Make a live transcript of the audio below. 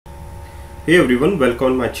Hey everyone,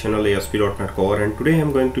 welcome to my channel ASP.NET Core, and today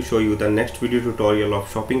I'm going to show you the next video tutorial of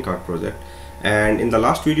shopping cart project. And in the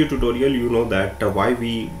last video tutorial, you know that why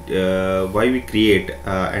we create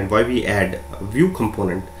and why we add a view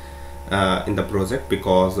component in the project,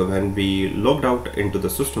 because when we logged out into the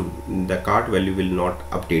system, the cart value will not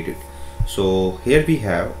update it. So here we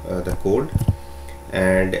have the code,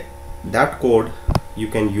 and that code you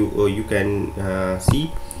can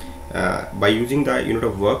see by using the unit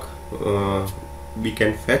of work. We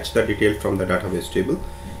can fetch the detail from the database table.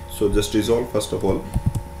 So just resolve first of all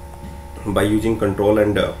by using control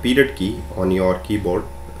and period key on your keyboard.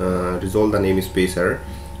 Resolve the namespace error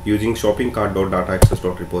using shopping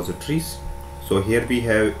cart.data_access.repositories. So here we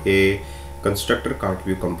have a constructor cart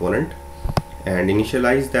view component, and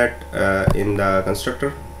initialize that in the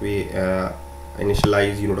constructor. We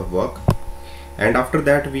initialize unit of work, and after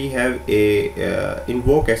that we have a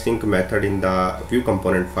invoke async method in the view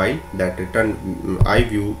component file that return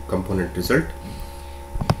iView component result.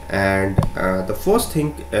 And the first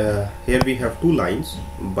thing, here we have two lines.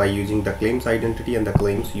 By using the claims identity and the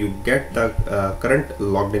claims, you get the current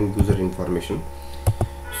logged in user information.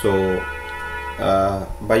 So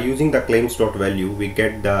by using the claims.value, we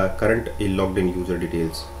get the current logged in user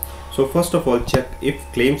details. So first of all, check if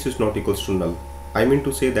claims is not equals to null. I mean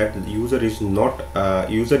to say that the user is not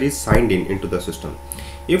user is signed in into the system.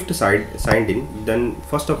 If signed in, then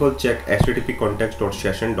first of all check http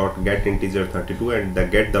context.session.get integer 32 and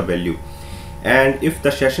get the value. And if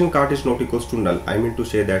the session cart is not equals to null, I mean to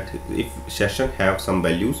say that if session have some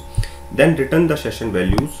values, then return the session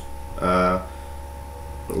values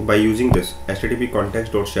by using this http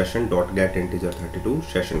context.session.get integer 32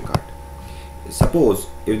 session cart. Suppose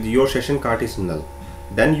if your session cart is null,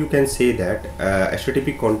 then you can say that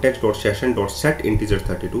http context.session.set integer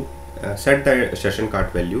 32, set the session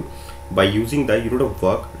cart value by using the unit of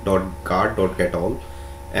work.cart.getAll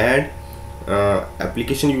and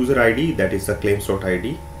application user ID, that is the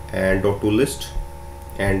claims.id, and .toList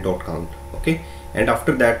and .count. Okay, and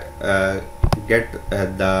after that get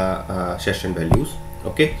the session values.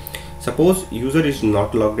 Okay, suppose user is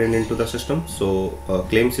not logged in into the system, so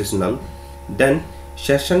claims is null, then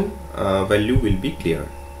session value will be cleared.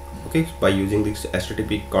 Okay, by using this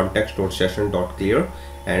http context.session.clear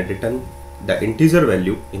and return the integer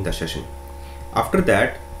value in the session. After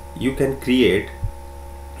that, you can create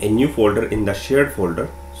a new folder in the shared folder.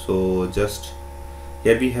 So just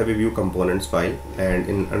here we have a view components file, and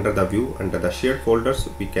in under the view, under the shared folders,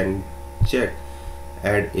 we can check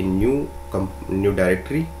add a new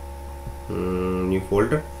directory, new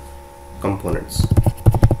folder, components.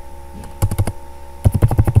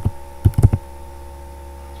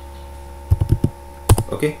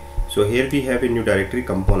 Okay, so here we have a new directory,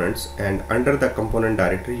 components, and under the component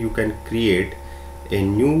directory you can create a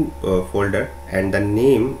new folder, and the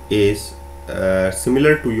name is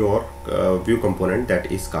similar to your view component,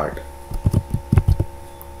 that is cart.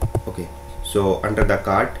 Okay, so under the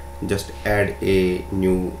cart, just add a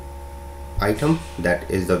new item, that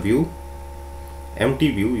is the view,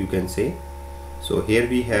 empty view you can say. So here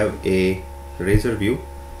we have a razor view,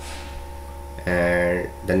 and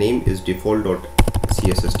the name is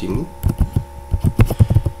default.css_table,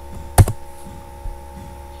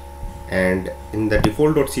 and in the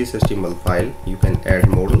default.css_table file you can add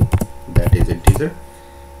model, that is integer.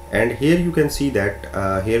 And here you can see that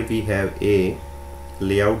here we have a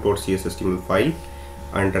layout.css_table file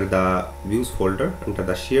under the views folder, under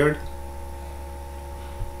the shared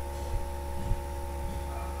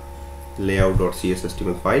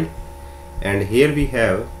layout.css_table file, and here we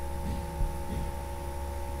have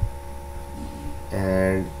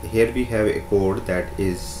a code that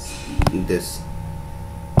is this.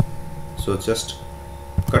 So just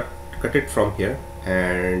cut it from here,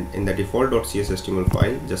 and in the default.css_table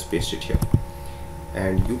file just paste it here,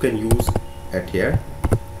 and you can use at here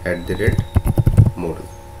 @model.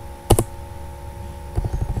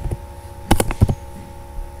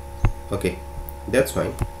 Okay, that's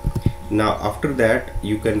fine. Now after that,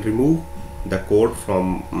 you can remove the code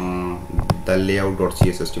from the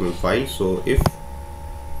layout.css_table file. So if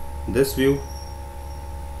this view,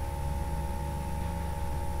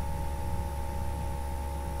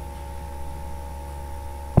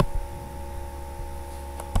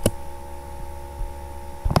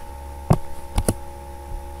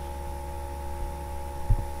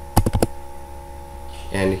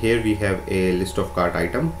 and here we have a list of cart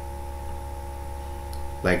item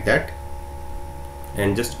like that,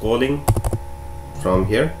 and just calling from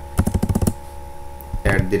here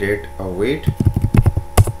 @await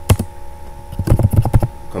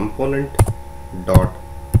component dot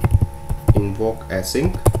invoke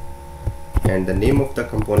async and the name of the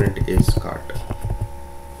component is cart.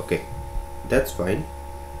 Okay, that's fine.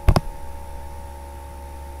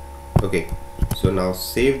 Okay, so now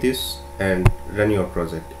save this and run your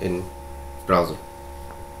project in browser.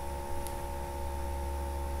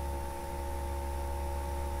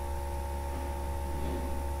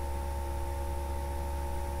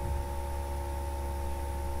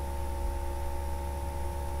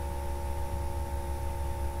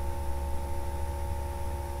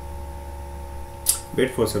 Wait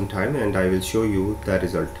for some time and I will show you the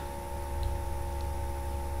result.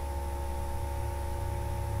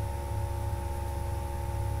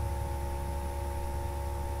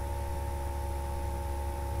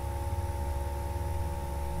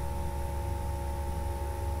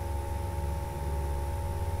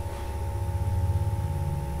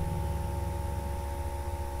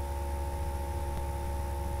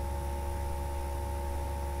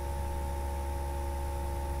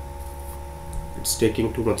 It's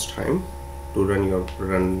taking too much time to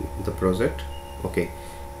run the project. Okay,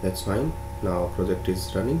 that's fine. Now project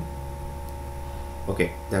is running.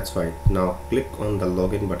 Okay, that's fine. Now click on the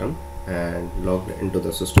login button and log into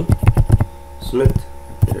the system.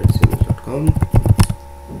 smith@gmail.com.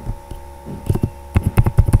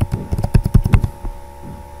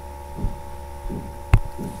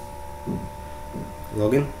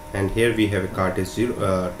 Login, and here we have a cart is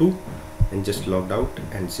 2 and just logged out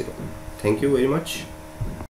and 0. Thank you very much.